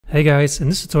Hey guys, in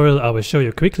this tutorial I will show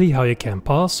you quickly how you can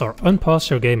pause or unpause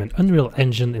your game in Unreal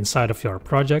Engine inside of your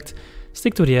project.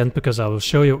 Stick to the end because I will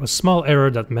show you a small error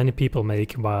that many people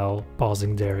make while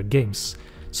pausing their games.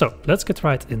 So let's get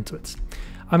right into it.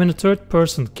 I'm in a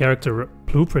third-person character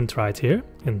blueprint right here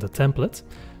in the template.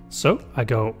 So I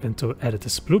go into edit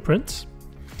this blueprint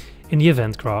in the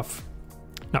event graph.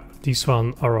 Now these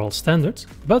one are all standard,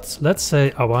 but let's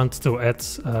say I want to add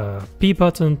a P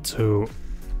button to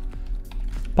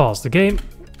pause the game,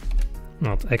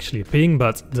 not actually a ping,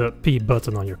 but the P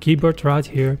button on your keyboard right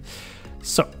here.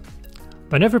 So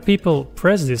whenever people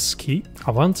press this key,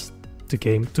 I want the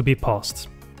game to be paused.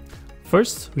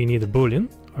 First we need a boolean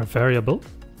or variable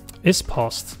is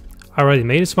paused. I already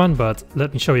made this one, but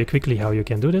let me show you quickly how you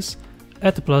can do this.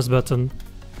 Add the plus button,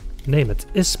 name it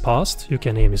is paused. You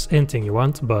can name this anything you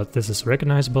want, but this is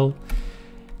recognizable.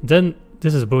 Then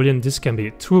this is a boolean, this can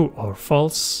be true or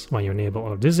false. When you enable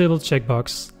or disable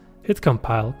checkbox, hit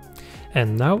compile,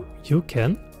 and now you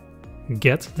can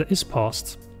get the is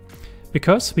paused,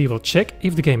 because we will check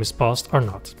if the game is paused or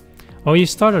not. When you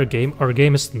start our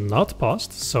game is not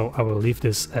paused, so I will leave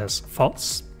this as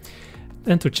false.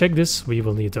 And to check this, we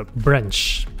will need a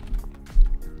branch.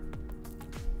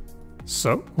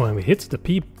 So when we hit the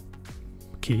P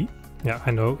key, yeah, I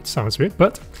know it sounds weird,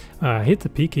 but hit the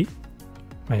P key.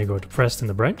 When you go to pressed in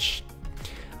the branch,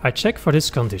 I check for this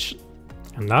condition,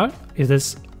 and now it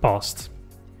is paused.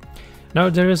 Now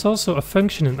there is also a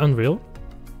function in Unreal,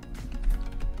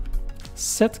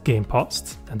 set game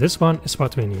paused, and this one is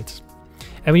what we need.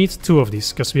 And we need two of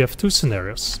these because we have two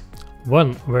scenarios.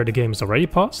 One where the game is already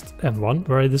paused and one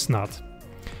where it is not.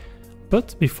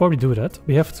 But before we do that,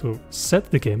 we have to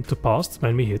set the game to paused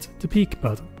when we hit the peak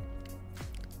button.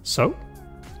 So,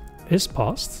 is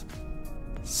paused,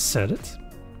 set it,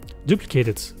 duplicate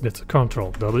it with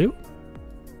Ctrl W.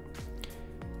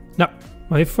 Now,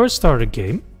 when we first start a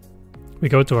game, we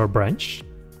go to our branch.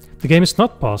 The game is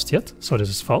not paused yet, so this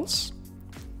is false.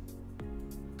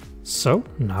 So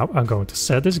now I'm going to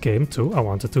set this game to I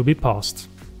want it to be paused.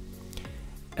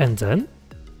 And then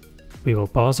we will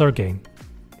pause our game.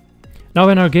 Now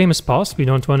when our game is paused, we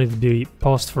don't want it to be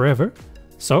paused forever.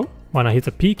 So when I hit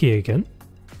the P key again,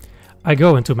 I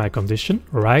go into my condition.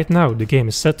 Right now the game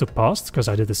is set to paused because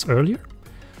I did this earlier.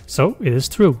 So it is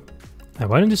true. And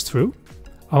when it is true,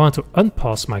 I want to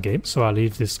unpause my game, so I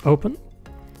leave this open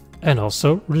and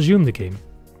also resume the game.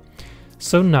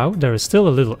 So now there is still a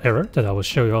little error that I will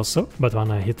show you also, but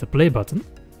when I hit the play button,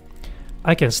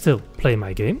 I can still play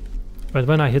my game. But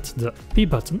when I hit the P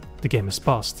button, the game is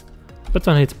paused. But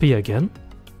when I hit P again,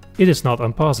 it is not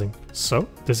unpausing. So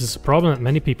this is a problem that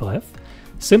many people have.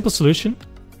 Simple solution.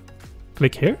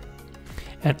 Click here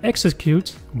and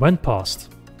execute when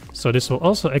paused. So this will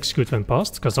also execute when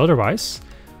paused, because otherwise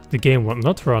the game will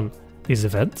not run this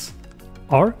event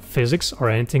or physics or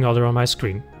anything other on my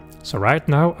screen. So right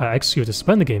now I execute this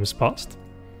when the game is paused.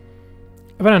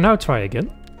 And when I now try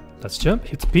again, let's jump,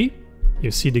 hit P, you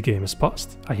see the game is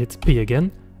paused. I hit P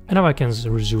again and now I can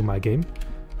resume my game.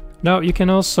 Now you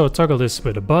can also toggle this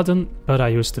with a button, but I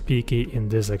used the P key in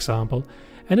this example.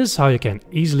 And this is how you can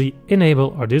easily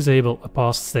enable or disable a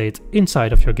paused state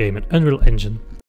inside of your game in Unreal Engine.